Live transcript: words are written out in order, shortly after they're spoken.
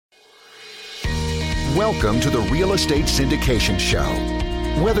Welcome to the Real Estate Syndication Show.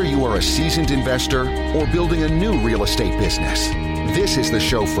 Whether you are a seasoned investor or building a new real estate business, this is the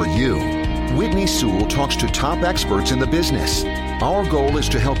show for you. Whitney Sewell talks to top experts in the business. Our goal is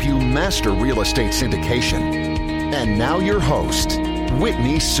to help you master real estate syndication. And now your host,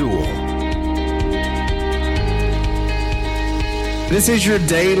 Whitney Sewell. This is your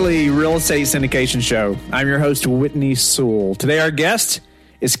daily real estate syndication show. I'm your host, Whitney Sewell. Today, our guest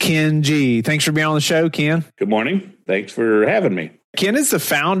is Ken G. Thanks for being on the show, Ken. Good morning. Thanks for having me. Ken is the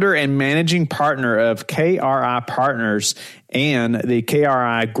founder and managing partner of KRI Partners and the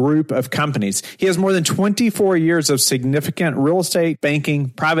KRI group of companies. He has more than 24 years of significant real estate,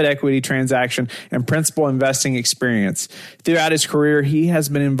 banking, private equity transaction, and principal investing experience. Throughout his career, he has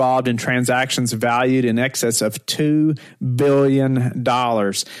been involved in transactions valued in excess of $2 billion.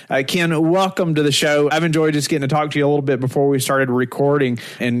 Ken, welcome to the show. I've enjoyed just getting to talk to you a little bit before we started recording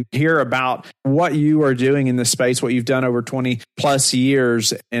and hear about what you are doing in this space, what you've done over 20 plus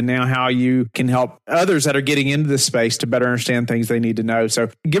years, and now how you can help others that are getting into this space to better understand things they need to know. So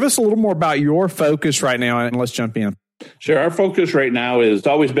give us a little more about your focus right now, and let's jump in. Sure. Our focus right now has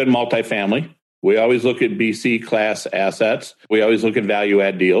always been multifamily. We always look at BC class assets. We always look at value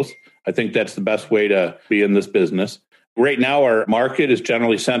add deals. I think that's the best way to be in this business. Right now, our market is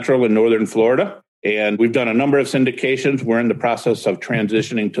generally central and northern Florida, and we've done a number of syndications. We're in the process of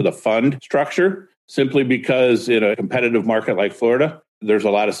transitioning to the fund structure, simply because in a competitive market like Florida, there's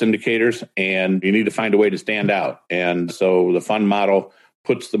a lot of syndicators and you need to find a way to stand out. And so the fund model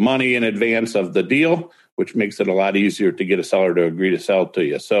puts the money in advance of the deal, which makes it a lot easier to get a seller to agree to sell to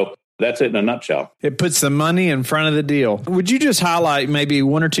you. So that's it in a nutshell. It puts the money in front of the deal. Would you just highlight maybe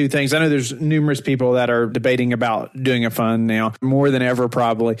one or two things? I know there's numerous people that are debating about doing a fund now, more than ever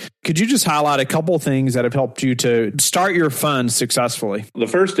probably. Could you just highlight a couple of things that have helped you to start your fund successfully? The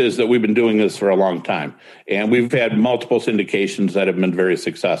first is that we've been doing this for a long time, and we've had multiple syndications that have been very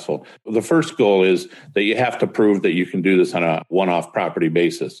successful. The first goal is that you have to prove that you can do this on a one-off property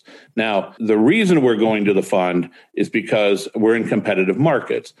basis. Now, the reason we're going to the fund is because we're in competitive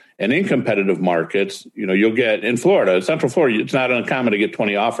markets. And in competitive markets, you'll get in Florida, Central Florida, it's not uncommon to get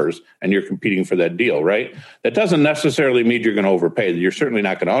 20 offers and you're competing for that deal, right? That doesn't necessarily mean you're going to overpay. You're certainly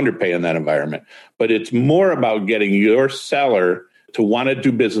not going to underpay in that environment. But it's more about getting your seller to want to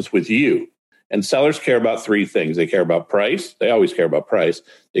do business with you. And sellers care about three things. They care about price. They always care about price.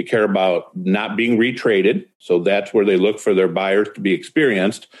 They care about not being retraded. So that's where they look for their buyers to be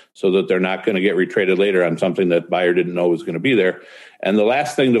experienced so that they're not going to get retraded later on something that buyer didn't know was going to be there. And the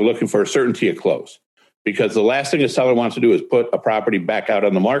last thing they're looking for is certainty of close. Because the last thing a seller wants to do is put a property back out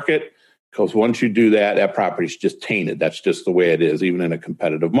on the market, because once you do that, that property's just tainted. That's just the way it is, even in a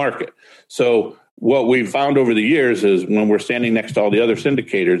competitive market. So what we've found over the years is when we're standing next to all the other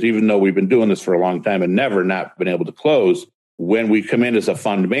syndicators, even though we've been doing this for a long time and never not been able to close, when we come in as a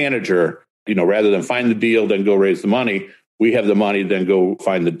fund manager, rather than find the deal, then go raise the money, we have the money, then go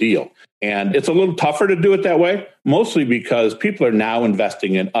find the deal. And it's a little tougher to do it that way, mostly because people are now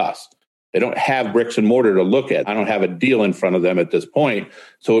investing in us. They don't have bricks and mortar to look at. I don't have a deal in front of them at this point.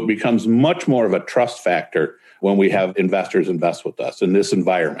 So it becomes much more of a trust factor when we have investors invest with us in this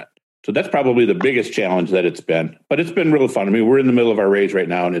environment. So that's probably the biggest challenge that it's been. But it's been really fun. I mean, we're in the middle of our raise right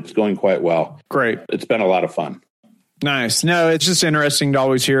now, and it's going quite well. Great. It's been a lot of fun. Nice. No, it's just interesting to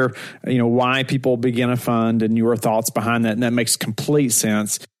always hear, why people begin a fund and your thoughts behind that. And that makes complete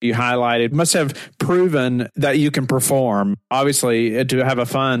sense. You highlighted must have proven that you can perform. Obviously, to have a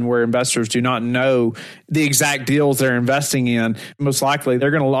fund where investors do not know the exact deals they're investing in, most likely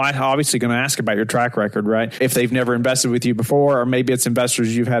they're going to ask about your track record, right? If they've never invested with you before, or maybe it's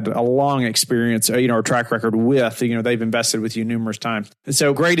investors you've had a long experience, or track record with, they've invested with you numerous times.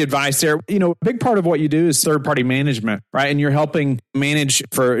 So great advice there. A big part of what you do is third-party management. Right. And you're helping manage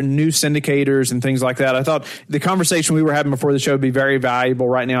for new syndicators and things like that. I thought the conversation we were having before the show would be very valuable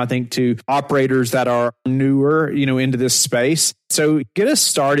right now, I think, to operators that are newer, into this space. So get us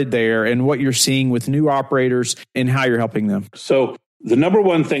started there and what you're seeing with new operators and how you're helping them. So the number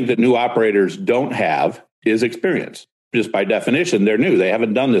one thing that new operators don't have is experience. Just by definition, they're new. They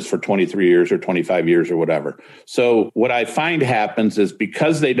haven't done this for 23 years or 25 years or whatever. So what I find happens is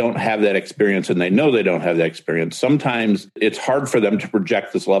because they don't have that experience and they know they don't have that experience, sometimes it's hard for them to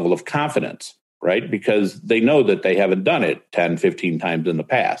project this level of confidence, right? Because they know that they haven't done it 10, 15 times in the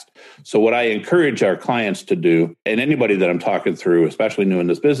past. So what I encourage our clients to do, and anybody that I'm talking through, especially new in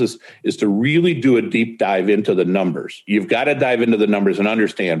this business, is to really do a deep dive into the numbers. You've got to dive into the numbers and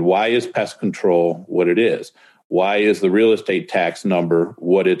understand, why is pest control what it is? Why is the real estate tax number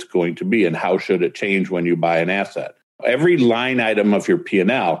what it's going to be? And how should it change when you buy an asset? every line item of your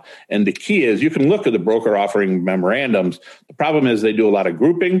P&L. And the key is you can look at the broker offering memorandums. The problem is they do a lot of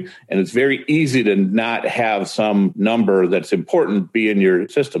grouping, and it's very easy to not have some number that's important be in your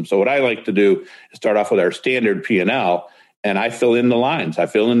system. So what I like to do is start off with our standard P&L, and I fill in the lines. I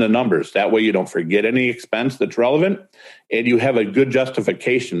fill in the numbers. That way you don't forget any expense that's relevant, and you have a good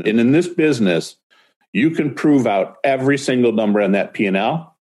justification. And in this business, you can prove out every single number on that P&L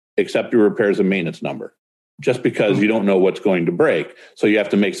except your repairs and maintenance number, just because you don't know what's going to break. So you have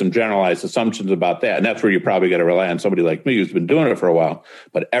to make some generalized assumptions about that. And that's where you probably got to rely on somebody like me who's been doing it for a while.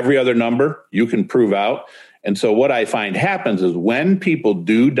 But every other number you can prove out. And so what I find happens is when people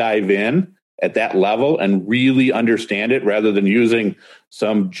do dive in at that level and really understand it, rather than using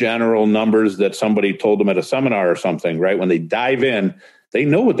some general numbers that somebody told them at a seminar or something, right? When they dive in, they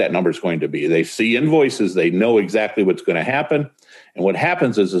know what that number is going to be. They see invoices. They know exactly what's going to happen. And what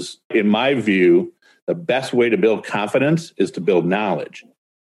happens is, in my view, the best way to build confidence is to build knowledge.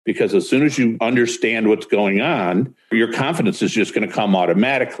 Because as soon as you understand what's going on, your confidence is just going to come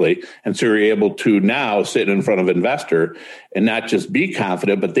automatically. And so you're able to now sit in front of an investor and not just be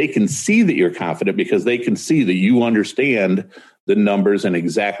confident, but they can see that you're confident because they can see that you understand the numbers and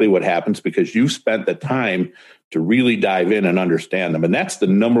exactly what happens because you've spent the time to really dive in and understand them. And that's the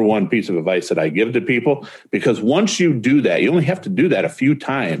number one piece of advice that I give to people, because once you do that, you only have to do that a few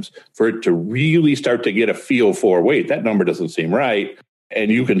times for it to really start to get a feel for, wait, that number doesn't seem right. And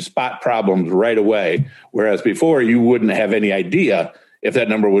you can spot problems right away. Whereas before, you wouldn't have any idea if that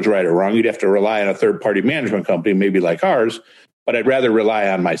number was right or wrong. You'd have to rely on a third-party management company, maybe like ours. But I'd rather rely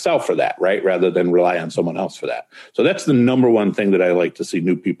on myself for that, right? Rather than rely on someone else for that. So that's the number one thing that I like to see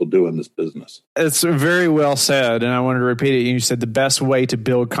new people do in this business. It's very well said. And I wanted to repeat it. You said the best way to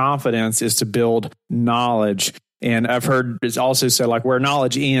build confidence is to build knowledge. And I've heard it's also said, like, where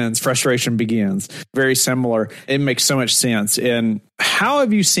knowledge ends, frustration begins. Very similar. It makes so much sense. And how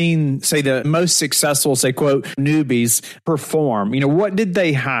have you seen, say, the most successful, say, quote, newbies perform? You know, what did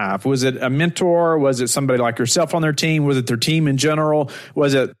they have? Was it a mentor? Was it somebody like yourself on their team? Was it their team in general?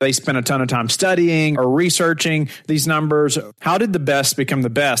 Was it they spent a ton of time studying or researching these numbers? How did the best become the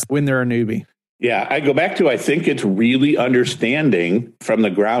best when they're a newbie? Yeah, I go back to, I think it's really understanding from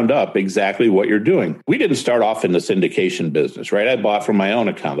the ground up exactly what you're doing. We didn't start off in the syndication business, right? I bought from my own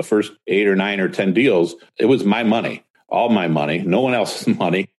account. The first 8 or 9 or 10 deals, it was my money, all my money, no one else's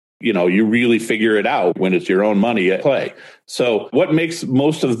money. You know, you really figure it out when it's your own money at play. So what makes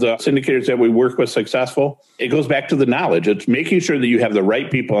most of the syndicators that we work with successful? It goes back to the knowledge. It's making sure that you have the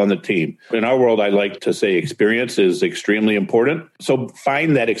right people on the team. In our world, I like to say experience is extremely important. So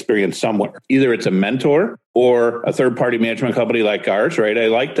find that experience somewhere. Either it's a mentor or a third-party management company like ours, right? I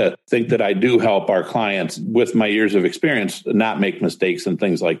like to think that I do help our clients with my years of experience not make mistakes and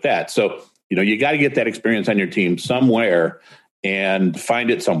things like that. So, you know, you got to get that experience on your team somewhere and find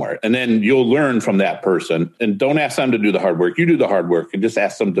it somewhere. And then you'll learn from that person. And don't ask them to do the hard work. You do the hard work and just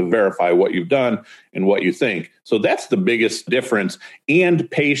ask them to verify what you've done and what you think. So that's the biggest difference. And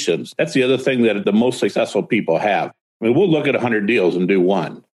patience. That's the other thing that the most successful people have. I mean, we'll look at 100 deals and do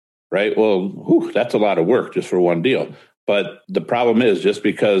one, right? Well, that's a lot of work just for one deal. But the problem is, just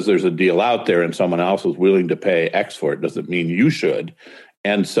because there's a deal out there and someone else is willing to pay X for it doesn't mean you should.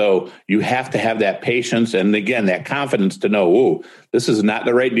 And so you have to have that patience and, again, that confidence to know, oh, this is not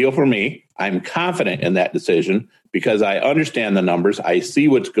the right deal for me. I'm confident in that decision because I understand the numbers. I see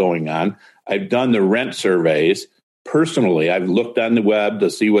what's going on. I've done the rent surveys. Personally, I've looked on the web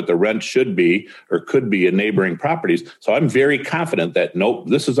to see what the rent should be or could be in neighboring properties. So I'm very confident that, nope,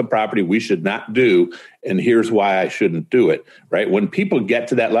 this is a property we should not do, and here's why I shouldn't do it, right? When people get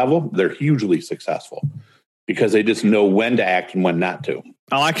to that level, they're hugely successful because they just know when to act and when not to.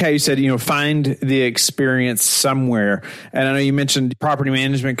 I like how you said, find the experience somewhere. And I know you mentioned property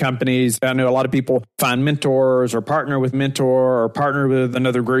management companies. I know a lot of people find mentors or partner with mentor or partner with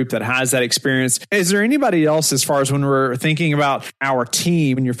another group that has that experience. Is there anybody else, as far as when we're thinking about our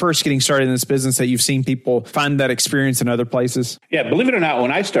team, when you're first getting started in this business, that you've seen people find that experience in other places? Yeah, believe it or not,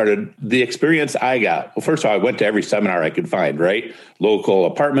 when I started, the experience I got, well, first of all, I went to every seminar I could find, right? Local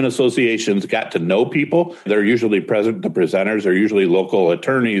apartment associations, got to know people. They're usually present. The presenters are usually local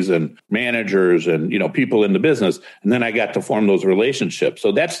attorneys and managers and, people in the business. And then I got to form those relationships.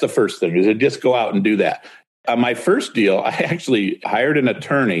 So that's the first thing, is to just go out and do that. On my first deal, I actually hired an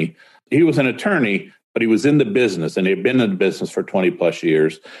attorney. He was an attorney, but he was in the business and he had been in the business for 20 plus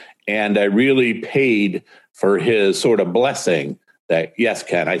years. And I really paid for his sort of blessing that, yes,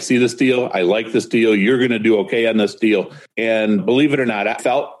 Ken, I see this deal. I like this deal. You're going to do okay on this deal. And believe it or not, I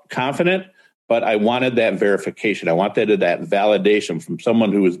felt confident, but I wanted that verification. I wanted that validation from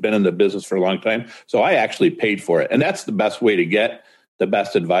someone who has been in the business for a long time. So I actually paid for it. And that's the best way to get the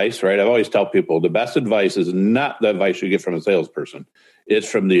best advice, right? I've always tell people the best advice is not the advice you get from a salesperson.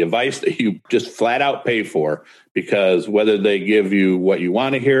 It's from the advice that you just flat out pay for, because whether they give you what you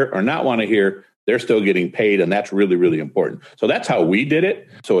want to hear or not want to hear, they're still getting paid. And that's really, really important. So that's how we did it.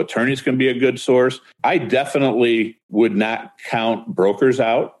 So attorneys can be a good source. I definitely would not count brokers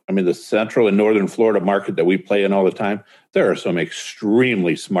out. I mean, the central and northern Florida market that we play in all the time, there are some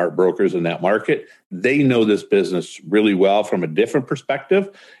extremely smart brokers in that market. They know this business really well from a different perspective.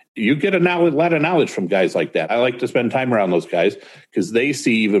 You get a lot of knowledge from guys like that. I like to spend time around those guys because they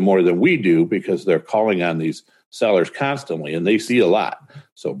see even more than we do, because they're calling on these sellers constantly and they see a lot.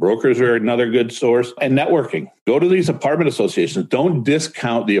 So brokers are another good source, and networking. Go to these apartment associations. Don't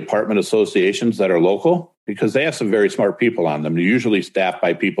discount the apartment associations that are local, because they have some very smart people on them. They're usually staffed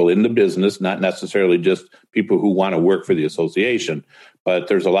by people in the business, not necessarily just people who want to work for the association. But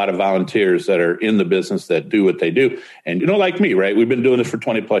there's a lot of volunteers that are in the business that do what they do. And, like me, right? We've been doing this for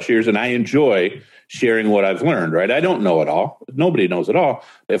 20 plus years, and I enjoy sharing what I've learned, right? I don't know it all. Nobody knows it all.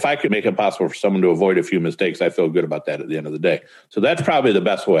 If I could make it possible for someone to avoid a few mistakes, I feel good about that at the end of the day. So that's probably the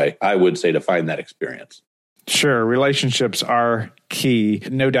best way, I would say, to find that experience. Sure. Relationships are key.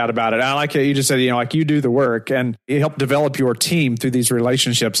 No doubt about it. I like it. You just said, like you do the work and you help develop your team through these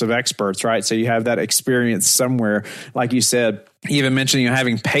relationships of experts, right? So you have that experience somewhere. Like you said, you even mentioned,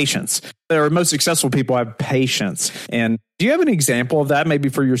 having patience. The most successful people have patience. And do you have an example of that maybe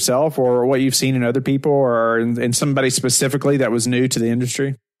for yourself, or what you've seen in other people, or in somebody specifically that was new to the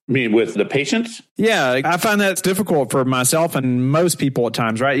industry? I mean, with the patients? Yeah, I find that's difficult for myself and most people at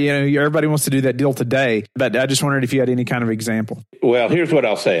times, right? Everybody wants to do that deal today, but I just wondered if you had any kind of example. Well, here's what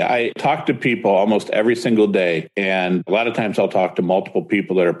I'll say. I talk to people almost every single day, and a lot of times I'll talk to multiple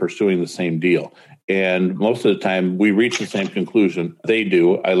people that are pursuing the same deal. And most of the time we reach the same conclusion. They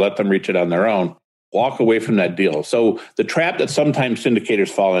do. I let them reach it on their own. Walk away from that deal. So the trap that sometimes syndicators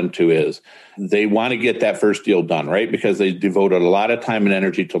fall into is they want to get that first deal done, right? Because they devoted a lot of time and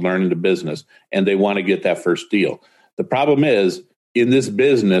energy to learning the business, and they want to get that first deal. The problem is, in this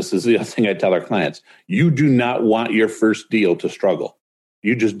business, is the other thing I tell our clients, you do not want your first deal to struggle.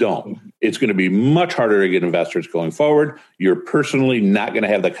 You just don't. It's going to be much harder to get investors going forward. You're personally not going to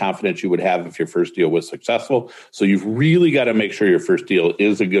have the confidence you would have if your first deal was successful. So you've really got to make sure your first deal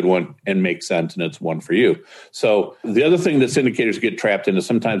is a good one and makes sense, and it's one for you. So the other thing that syndicators get trapped in is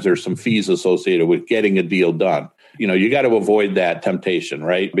sometimes there's some fees associated with getting a deal done. You got to avoid that temptation,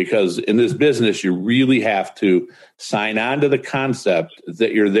 right? Because in this business, you really have to sign on to the concept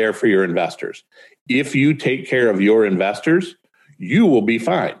that you're there for your investors. If you take care of your investors, you will be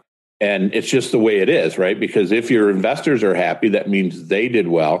fine. And it's just the way it is, right? Because if your investors are happy, that means they did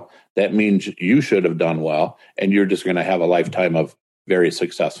well. That means you should have done well. And you're just going to have a lifetime of very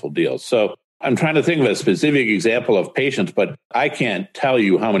successful deals. So I'm trying to think of a specific example of patience, but I can't tell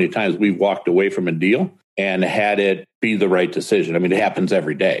you how many times we've walked away from a deal and had it be the right decision. I mean, it happens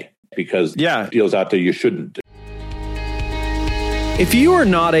every day, because deals out there you shouldn't do. If you are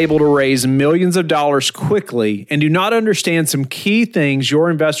not able to raise millions of dollars quickly and do not understand some key things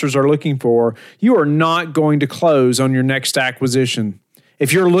your investors are looking for, you are not going to close on your next acquisition.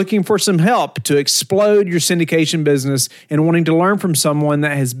 If you're looking for some help to explode your syndication business and wanting to learn from someone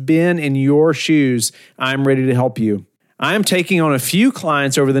that has been in your shoes, I'm ready to help you. I am taking on a few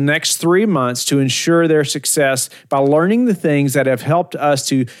clients over the next 3 months to ensure their success by learning the things that have helped us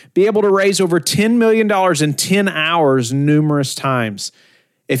to be able to raise over $10 million in 10 hours numerous times.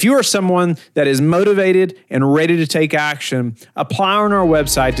 If you are someone that is motivated and ready to take action, apply on our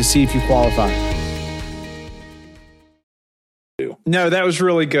website to see if you qualify. No, that was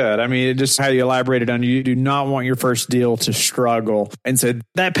really good. I mean, just how you elaborated on, you do not want your first deal to struggle. And so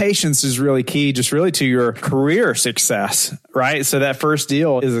that patience is really key, just really to your career success, right? So that first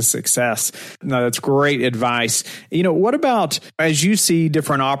deal is a success. No, that's great advice. What about as you see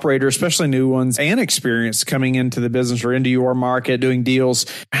different operators, especially new ones and experienced coming into the business or into your market doing deals,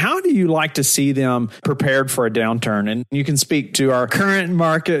 how do you like to see them prepared for a downturn? And you can speak to our current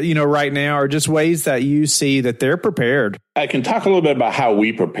market, right now, or just ways that you see that they're prepared. I can talk a little bit about how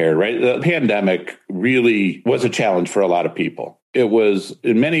we prepared, right? The pandemic really was a challenge for a lot of people. It was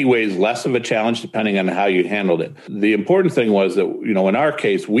in many ways less of a challenge depending on how you handled it. The important thing was that, in our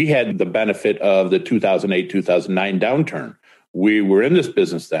case, we had the benefit of the 2008, 2009 downturn. We were in this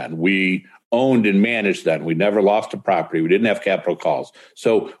business then. We owned and managed then. We never lost a property. We didn't have capital calls.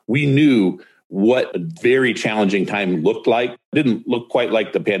 So we knew what a very challenging time looked like. It didn't look quite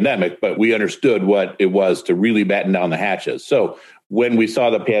like the pandemic, but we understood what it was to really batten down the hatches. So when we saw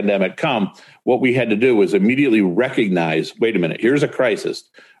the pandemic come, what we had to do was immediately recognize, wait a minute, here's a crisis.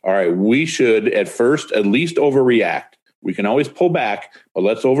 All right, we should at first at least overreact. We can always pull back, but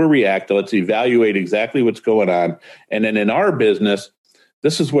let's overreact. Let's evaluate exactly what's going on. And then in our business,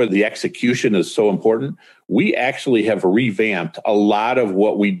 this is where the execution is so important. We actually have revamped a lot of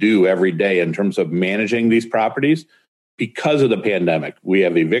what we do every day in terms of managing these properties because of the pandemic. We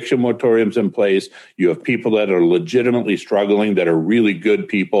have eviction moratoriums in place. You have people that are legitimately struggling, that are really good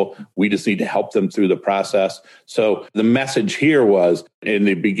people. We just need to help them through the process. So the message here was, in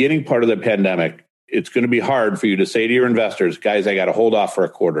the beginning part of the pandemic, it's going to be hard for you to say to your investors, guys, I got to hold off for a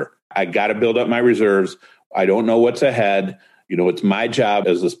quarter. I got to build up my reserves. I don't know what's ahead. It's my job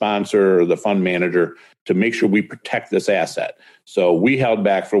as the sponsor or the fund manager to make sure we protect this asset. So we held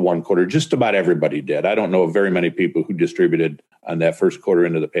back for one quarter. Just about everybody did. I don't know of very many people who distributed on that first quarter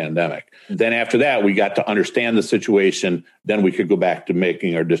into the pandemic. Then after that, we got to understand the situation. Then we could go back to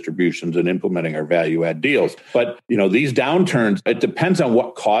making our distributions and implementing our value add deals. But, these downturns, it depends on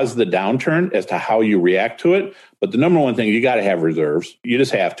what caused the downturn as to how you react to it. But the number one thing, you got to have reserves. You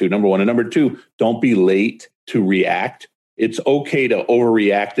just have to, number one. And number two, don't be late to react. It's okay to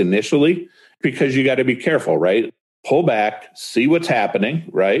overreact initially because you got to be careful, right? Pull back, see what's happening,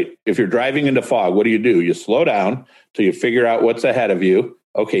 right? If you're driving into fog, what do? You slow down till you figure out what's ahead of you.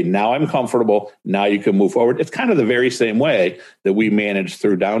 Okay, now I'm comfortable. Now you can move forward. It's kind of the very same way that we manage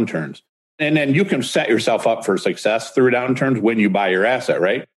through downturns. And then you can set yourself up for success through downturns when you buy your asset,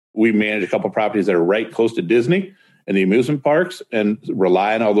 right? We manage a couple of properties that are right close to Disney and the amusement parks and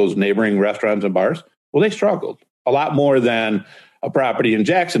rely on all those neighboring restaurants and bars. Well, they struggled a lot more than a property in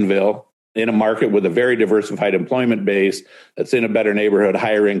Jacksonville in a market with a very diversified employment base that's in a better neighborhood,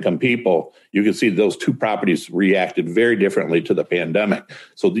 higher income people. You can see those two properties reacted very differently to the pandemic.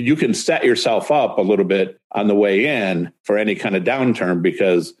 So you can set yourself up a little bit on the way in for any kind of downturn,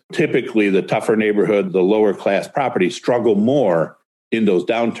 because typically the tougher neighborhood, the lower class properties struggle more in those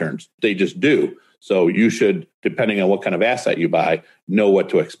downturns. They just do. So you should, depending on what kind of asset you buy, know what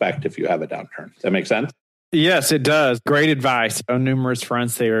to expect if you have a downturn. Does that make sense? Yes, it does. Great advice on numerous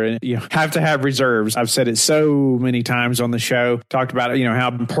fronts there. You have to have reserves. I've said it so many times on the show, talked about, how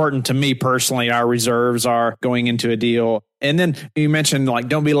important to me personally our reserves are going into a deal. And then you mentioned,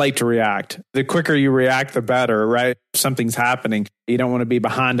 don't be late to react. The quicker you react, the better, right? If something's happening, you don't want to be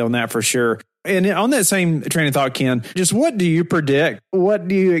behind on that for sure. And on that same train of thought, Ken, just what do you predict? What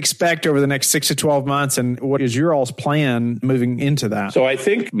do you expect over the next 6 to 12 months? And what is your all's plan moving into that? So I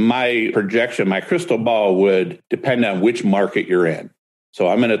think my projection, my crystal ball would depend on which market you're in. So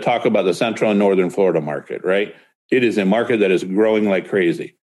I'm going to talk about the Central and Northern Florida market, right? It is a market that is growing like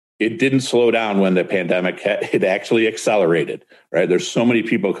crazy. It didn't slow down when the pandemic hit. It actually accelerated, right? There's so many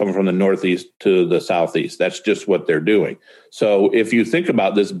people coming from the Northeast to the Southeast. That's just what they're doing. So if you think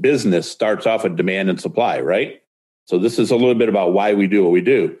about this business starts off with demand and supply, right? So this is a little bit about why we do what we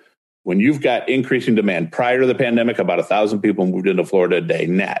do. When you've got increasing demand, prior to the pandemic, about 1,000 people moved into Florida a day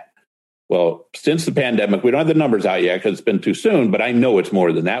net. Well, since the pandemic, we don't have the numbers out yet because it's been too soon, but I know it's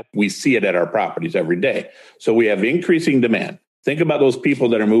more than that. We see it at our properties every day. So we have increasing demand. Think about those people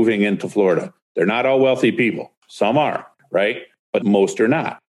that are moving into Florida. They're not all wealthy people. Some are, right? But most are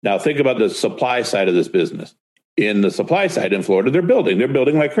not. Now, think about the supply side of this business. In the supply side in Florida, they're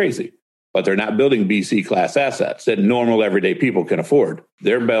building like crazy, but they're not building BC class assets that normal everyday people can afford.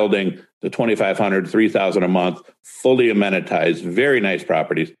 They're building the $2,500, $3,000 a month, fully amenitized, very nice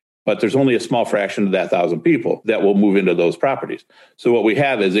properties. But there's only a small fraction of that 1,000 people that will move into those properties. So what we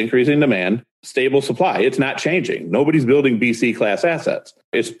have is increasing demand, stable supply. It's not changing. Nobody's building BC class assets.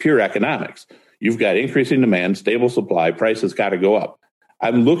 It's pure economics. You've got increasing demand, stable supply, prices got to go up.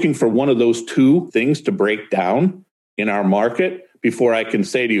 I'm looking for one of those two things to break down in our market before I can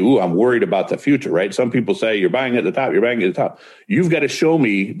say to you, I'm worried about the future, right? Some people say you're buying at the top, you're buying at the top. You've got to show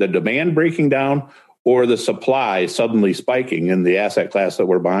me the demand breaking down or the supply suddenly spiking in the asset class that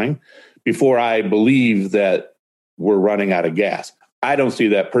we're buying before I believe that we're running out of gas. I don't see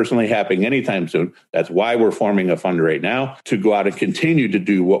that personally happening anytime soon. That's why we're forming a fund right now to go out and continue to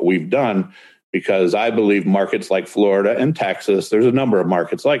do what we've done, because I believe markets like Florida and Texas, there's a number of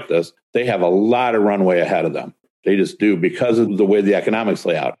markets like this, they have a lot of runway ahead of them. They just do because of the way the economics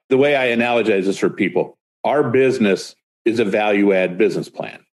lay out. The way I analogize this for people, our business is a value add business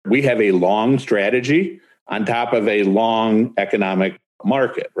plan. We have a long strategy on top of a long economic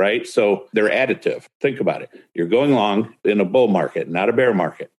market, right? So they're additive. Think about it. You're going long in a bull market, not a bear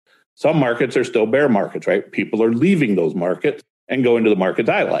market. Some markets are still bear markets, right? People are leaving those markets and going to the markets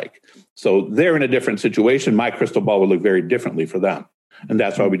I like. So they're in a different situation. My crystal ball would look very differently for them. And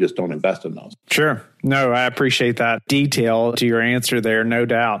that's why we just don't invest in those. Sure. No, I appreciate that detail to your answer there, no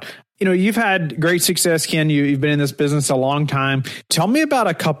doubt. You've had great success, Ken. You've been in this business a long time. Tell me about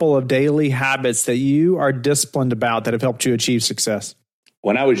a couple of daily habits that you are disciplined about that have helped you achieve success.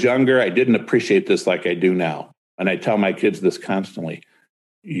 When I was younger, I didn't appreciate this like I do now. And I tell my kids this constantly.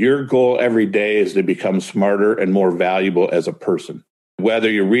 Your goal every day is to become smarter and more valuable as a person. Whether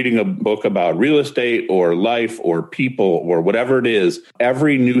you're reading a book about real estate or life or people or whatever it is,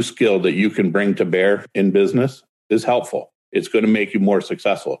 every new skill that you can bring to bear in business is helpful. It's going to make you more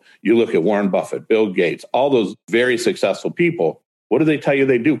successful. You look at Warren Buffett, Bill Gates, all those very successful people. What do they tell you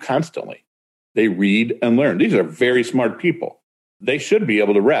they do constantly? They read and learn. These are very smart people. They should be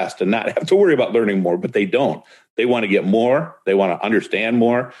able to rest and not have to worry about learning more, but they don't. They want to get more. They want to understand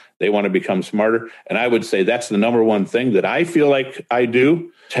more. They want to become smarter. And I would say that's the number one thing that I feel like I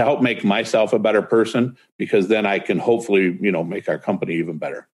do to help make myself a better person, because then I can hopefully, make our company even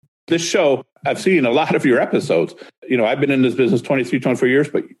better. This show, I've seen a lot of your episodes. I've been in this business 23, 24 years,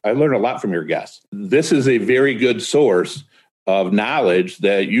 but I learn a lot from your guests. This is a very good source of knowledge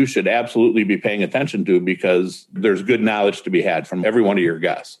that you should absolutely be paying attention to, because there's good knowledge to be had from every one of your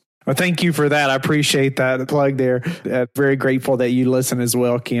guests. Well, thank you for that. I appreciate that plug there. Very grateful that you listen as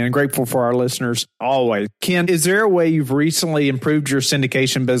well, Ken. Grateful for our listeners always. Ken, is there a way you've recently improved your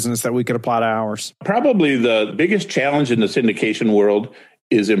syndication business that we could apply to ours? Probably the biggest challenge in the syndication world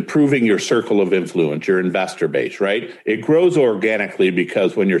is improving your circle of influence, your investor base, right? It grows organically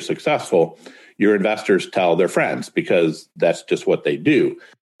because when you're successful, your investors tell their friends, because that's just what they do.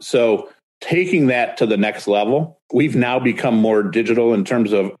 So taking that to the next level, we've now become more digital in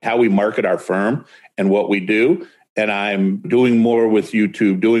terms of how we market our firm and what we do. And I'm doing more with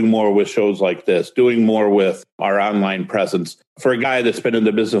YouTube, doing more with shows like this, doing more with our online presence. For a guy that's been in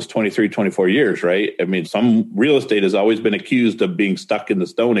the business 23, 24 years, right? I mean, some real estate has always been accused of being stuck in the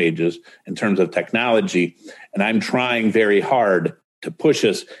Stone Ages in terms of technology. And I'm trying very hard to push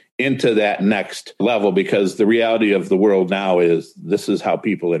us into that next level, because the reality of the world now is this is how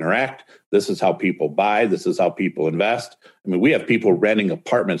people interact. This is how people buy. This is how people invest. I mean, we have people renting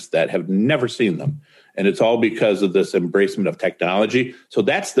apartments that have never seen them. And it's all because of this embracement of technology. So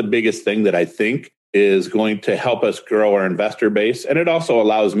that's the biggest thing that I think is going to help us grow our investor base. And it also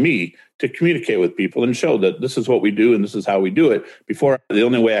allows me to communicate with people and show that this is what we do and this is how we do it. Before, the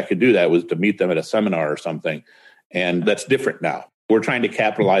only way I could do that was to meet them at a seminar or something. And that's different now. We're trying to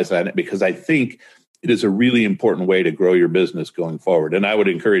capitalize on it because I think it is a really important way to grow your business going forward. And I would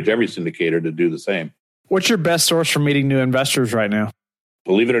encourage every syndicator to do the same. What's your best source for meeting new investors right now?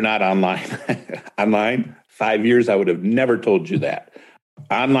 Believe it or not, online. Online, 5 years, I would have never told you that.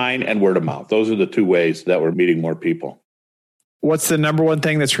 Online and word of mouth. Those are the two ways that we're meeting more people. What's the number one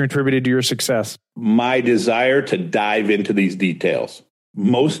thing that's contributed to your success? My desire to dive into these details.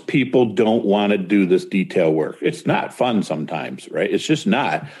 Most people don't want to do this detail work. It's not fun sometimes, right? It's just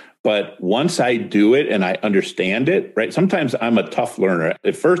not. But once I do it and I understand it, right? Sometimes I'm a tough learner.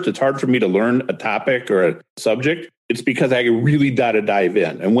 At first, it's hard for me to learn a topic or a subject. It's because I really got to dive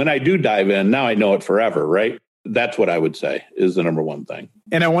in. And when I do dive in, now I know it forever, right? That's what I would say is the number one thing.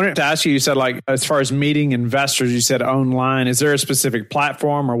 And I wanted to ask you, you said as far as meeting investors, you said online. Is there a specific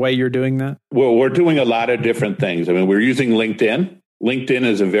platform or way you're doing that? Well, we're doing a lot of different things. I mean, we're using LinkedIn. LinkedIn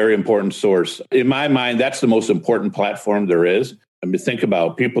is a very important source. In my mind, that's the most important platform there is. I mean, think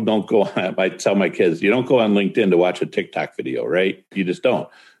about people don't go on, I tell my kids, you don't go on LinkedIn to watch a TikTok video, right? You just don't.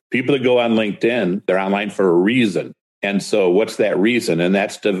 People that go on LinkedIn, they're online for a reason. And so what's that reason? And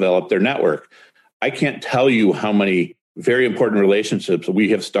that's develop their network. I can't tell you how many very important relationships we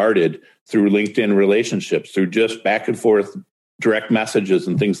have started through LinkedIn relationships, through just back and forth direct messages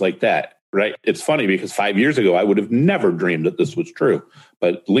and things like that. Right. It's funny because 5 years ago, I would have never dreamed that this was true.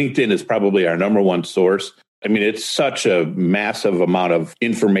 But LinkedIn is probably our number one source. I mean, it's such a massive amount of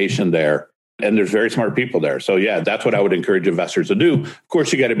information there. And there's very smart people there. So, yeah, that's what I would encourage investors to do. Of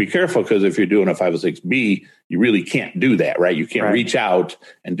course, you got to be careful because if you're doing a 506B, you really can't do that. Right. You can't reach out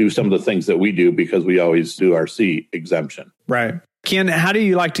and do some of the things that we do because we always do our C exemption. Right. Ken, how do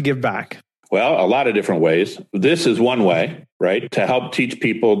you like to give back? Well, a lot of different ways. This is one way, right, to help teach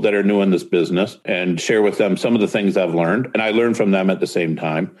people that are new in this business and share with them some of the things I've learned. And I learn from them at the same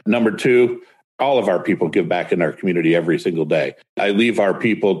time. Number two, all of our people give back in our community every single day. I leave our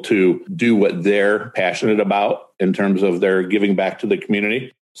people to do what they're passionate about in terms of their giving back to the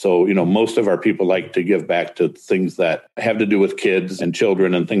community. So, most of our people like to give back to things that have to do with kids and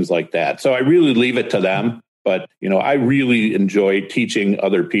children and things like that. So I really leave it to them. But, I really enjoy teaching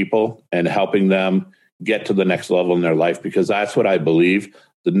other people and helping them get to the next level in their life, because that's what I believe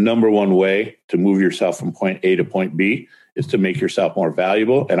the number one way to move yourself from point A to point B is to make yourself more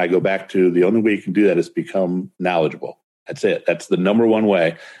valuable. And I go back to the only way you can do that is become knowledgeable. That's it. That's the number one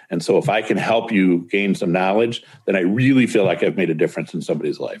way. And so if I can help you gain some knowledge, then I really feel like I've made a difference in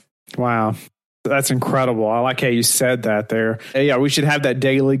somebody's life. Wow. That's incredible. I like how you said that there. Yeah, we should have that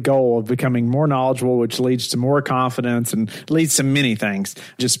daily goal of becoming more knowledgeable, which leads to more confidence and leads to many things.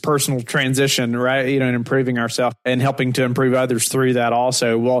 Just personal transition, right? And improving ourselves and helping to improve others through that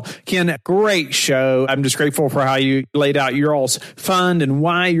also. Well, Ken, great show. I'm just grateful for how you laid out your all's fund and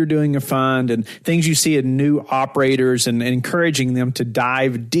why you're doing a fund and things you see in new operators and encouraging them to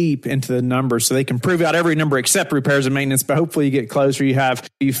dive deep into the numbers so they can prove out every number except repairs and maintenance. But hopefully you get closer. You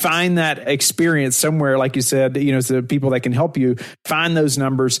find that experience somewhere, like you said, so the people that can help you find those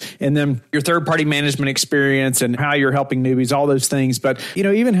numbers, and then your third-party management experience and how you're helping newbies, all those things. But,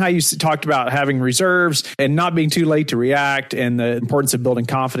 even how you talked about having reserves and not being too late to react and the importance of building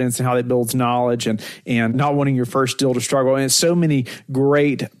confidence and how that builds knowledge and not wanting your first deal to struggle. And it's so many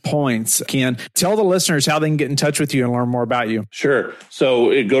great points. Ken, tell the listeners how they can get in touch with you and learn more about you. Sure. So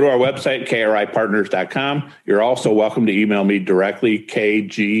go to our website, KRIPartners.com. You're also welcome to email me directly,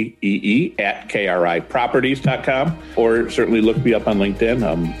 KGEE@KRIProperties.com, or certainly look me up on LinkedIn.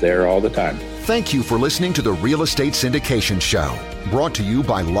 I'm there all the time. Thank you for listening to the Real Estate Syndication Show, brought to you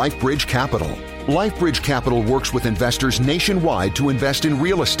by LifeBridge Capital. LifeBridge Capital works with investors nationwide to invest in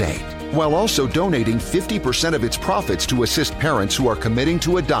real estate, while also donating 50% of its profits to assist parents who are committing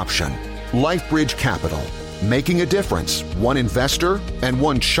to adoption. LifeBridge Capital, making a difference, one investor and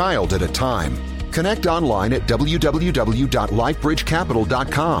one child at a time. Connect online at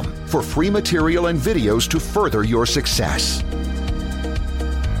www.lifebridgecapital.com for free material and videos to further your success.